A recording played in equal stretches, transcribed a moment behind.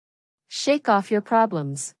Shake off your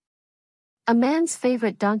problems. A man's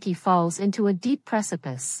favorite donkey falls into a deep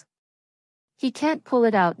precipice. He can't pull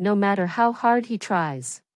it out no matter how hard he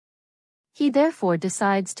tries. He therefore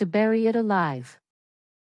decides to bury it alive.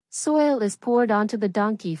 Soil is poured onto the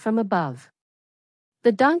donkey from above.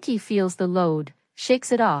 The donkey feels the load,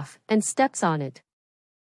 shakes it off, and steps on it.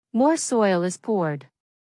 More soil is poured.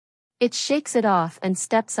 It shakes it off and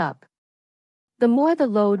steps up. The more the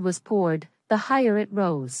load was poured, the higher it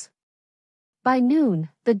rose. By noon,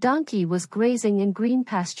 the donkey was grazing in green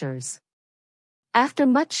pastures. After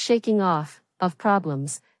much shaking off of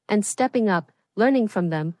problems, and stepping up, learning from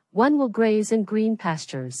them, one will graze in green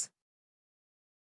pastures.